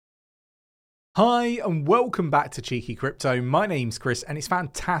Hi and welcome back to Cheeky Crypto. My name's Chris and it's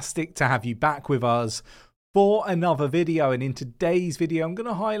fantastic to have you back with us for another video. And in today's video, I'm going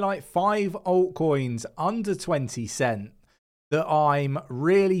to highlight 5 altcoins under 20 cent that I'm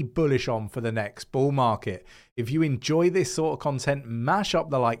really bullish on for the next bull market. If you enjoy this sort of content, mash up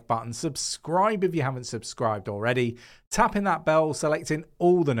the like button, subscribe if you haven't subscribed already, tapping that bell, selecting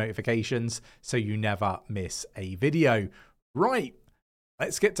all the notifications so you never miss a video. Right,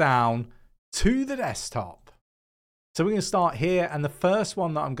 let's get down to the desktop. So we're going to start here, and the first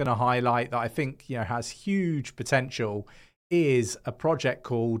one that I'm going to highlight that I think has huge potential is a project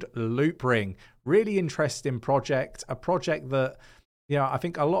called Loopring. Really interesting project, a project that I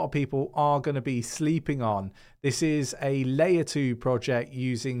think a lot of people are going to be sleeping on. This is a layer 2 project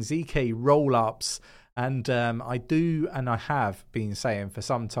using ZK rollups, and I have been saying for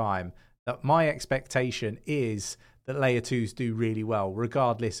some time that my expectation is that layer 2s do really well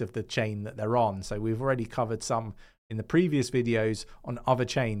regardless of the chain that they're on. So we've already covered some in the previous videos on other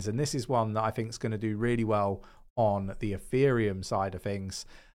chains, and this is one that I think is going to do really well on the Ethereum side of things.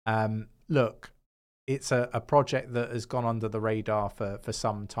 Look, it's a project that has gone under the radar for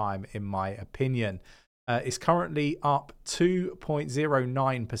some time, in my opinion. It's currently up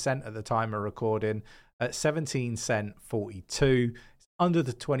 2.09% at the time of recording at 17 cent 42. It's under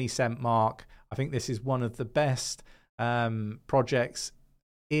the 20 cent mark. I think this is one of the best projects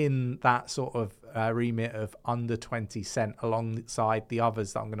in that sort of remit of under 20 cent alongside the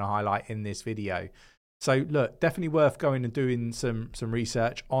others that I'm going to highlight in this video. So look, definitely worth going and doing some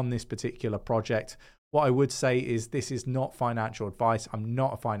research on this particular project. What I would say is this is not financial advice. I'm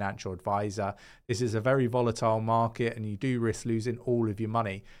not a financial advisor. This is a very volatile market and you do risk losing all of your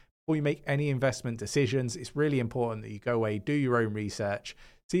money. Before you make any investment decisions, it's really important that you go away, do your own research,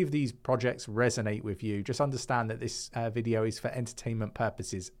 see if these projects resonate with you. Just understand that this video is for entertainment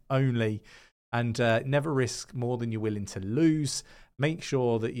purposes only, and never risk more than you're willing to lose. Make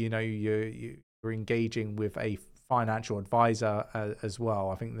sure that you're engaging with a financial advisor as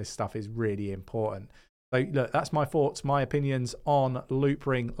well. I think this stuff is really important. So look, that's my thoughts, my opinions on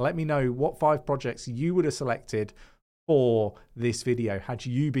Loopring. Let me know what 5 projects you would have selected for this video had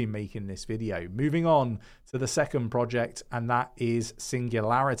you been making this video. Moving on to the second project, and that is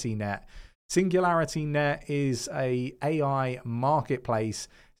SingularityNet. SingularityNet is a AI marketplace.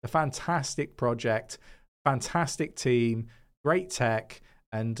 It's a fantastic project, fantastic team, great tech,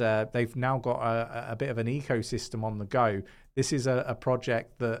 and they've now got a bit of an ecosystem on the go. This is a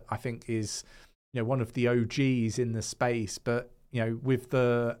project that I think is one of the OGs in the space, but with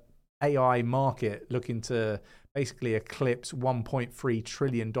the AI market looking to basically eclipse $1.3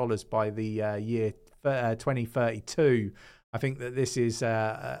 trillion by the year 2032. I think that this is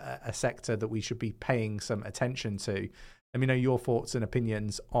a sector that we should be paying some attention to. Let me know your thoughts and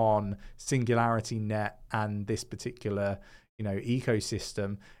opinions on SingularityNet and this particular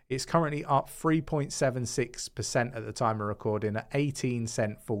ecosystem. It's currently up 3.76% at the time of recording at 18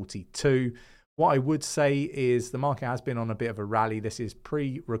 cent 42. What I would say is the market has been on a bit of a rally. This is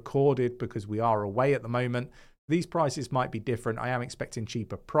pre-recorded because we are away at the moment. These prices might be different. I am expecting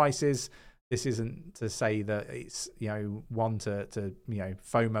cheaper prices. This isn't to say that it's one to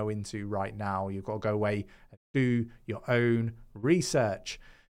FOMO into right now. You've got to go away and do your own research.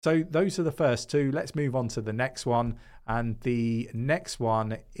 So those are the first 2. Let's move on to the next one. And the next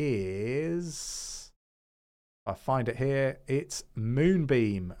one is, I find it here, it's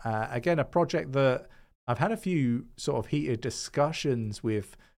Moonbeam. Again, a project that I've had a few sort of heated discussions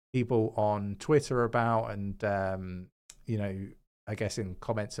with people on Twitter about, and I guess in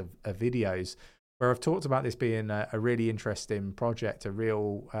comments of videos where I've talked about this being a really interesting project, a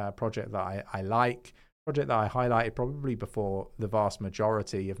real project that I like, project that I highlighted probably before the vast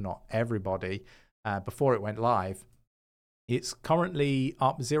majority, if not everybody, before it went live. It's currently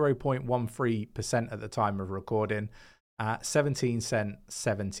up 0.13% at the time of recording at 17 cent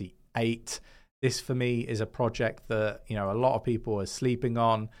 78. This for me is a project that a lot of people are sleeping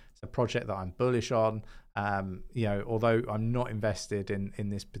on. It's a project that I'm bullish on. Although I'm not invested in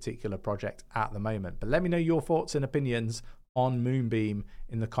this particular project at the moment. But let me know your thoughts and opinions on Moonbeam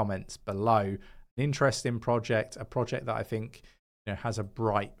in the comments below. An interesting project, a project that I think has a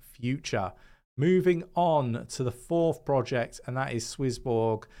bright future. Moving on to the 4th project, and that is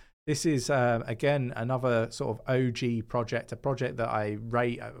Swissborg. This is, again, another sort of OG project, a project that I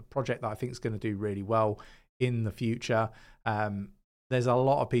rate, a project that I think is going to do really well in the future. There's a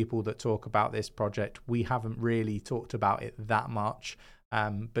lot of people that talk about this project. We haven't really talked about it that much,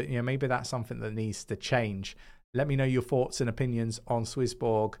 but maybe that's something that needs to change. Let me know your thoughts and opinions on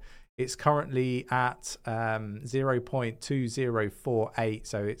Swissborg. It's currently at 0.2048,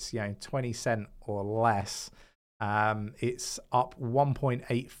 so it's 20 cent or less. It's up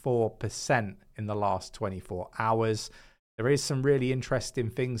 1.84% in the last 24 hours. There is some really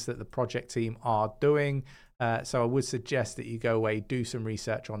interesting things that the project team are doing. So I would suggest that you go away, do some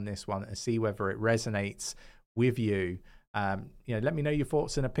research on this one and see whether it resonates with you. Let me know your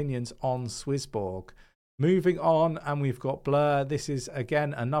thoughts and opinions on Swissborg. Moving on, and we've got Blur. This is,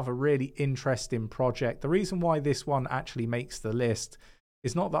 again, another really interesting project. The reason why this one actually makes the list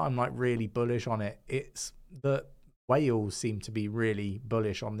is not that I'm like really bullish on it. It's that whales seem to be really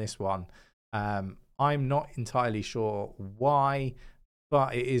bullish on this one. I'm not entirely sure why,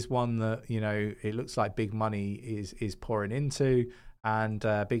 but it is one that, it looks like big money is pouring into, and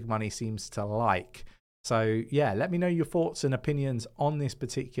big money seems to like. So yeah, let me know your thoughts and opinions on this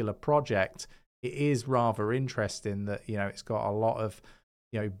particular project. It is rather interesting that, it's got a lot of,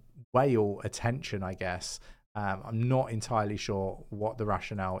 whale attention, I guess. I'm not entirely sure what the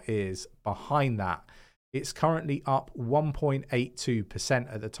rationale is behind that. It's currently up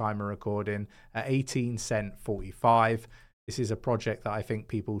 1.82% at the time of recording at 18 cent 45. This is a project that I think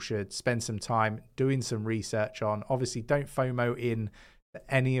people should spend some time doing some research on. Obviously, don't FOMO in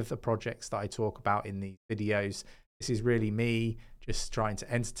any of the projects that I talk about in these videos. This is really me just trying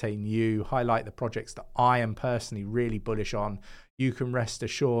to entertain you, highlight the projects that I am personally really bullish on. You can rest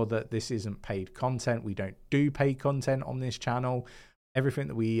assured that this isn't paid content. We don't do paid content on this channel. Everything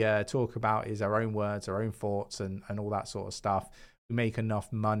that we talk about is our own words, our own thoughts, and all that sort of stuff. We make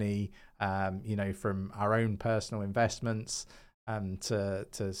enough money, from our own personal investments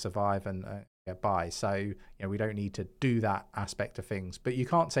to survive and get by. So, we don't need to do that aspect of things. But you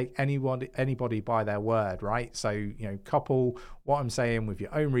can't take anybody by their word, right? So, couple what I'm saying with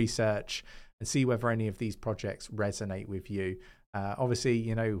your own research and see whether any of these projects resonate with you.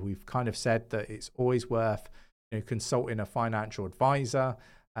 Obviously, we've kind of said that it's always worth consulting a financial advisor.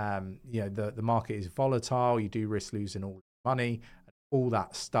 The market is volatile. You do risk losing all money, all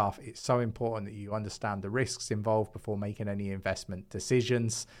that stuff. It's so important that you understand the risks involved before making any investment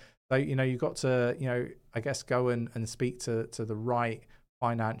decisions. So, you've got to, I guess, go and speak to the right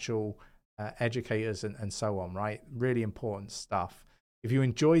financial educators and so on, right? Really important stuff. If you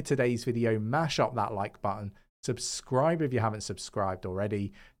enjoyed today's video, mash up that like button. Subscribe if you haven't subscribed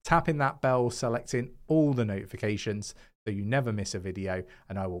already. Tapping that bell, selecting all the notifications so you never miss a video,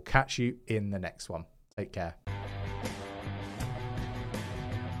 and I will catch you in the next one. Take care.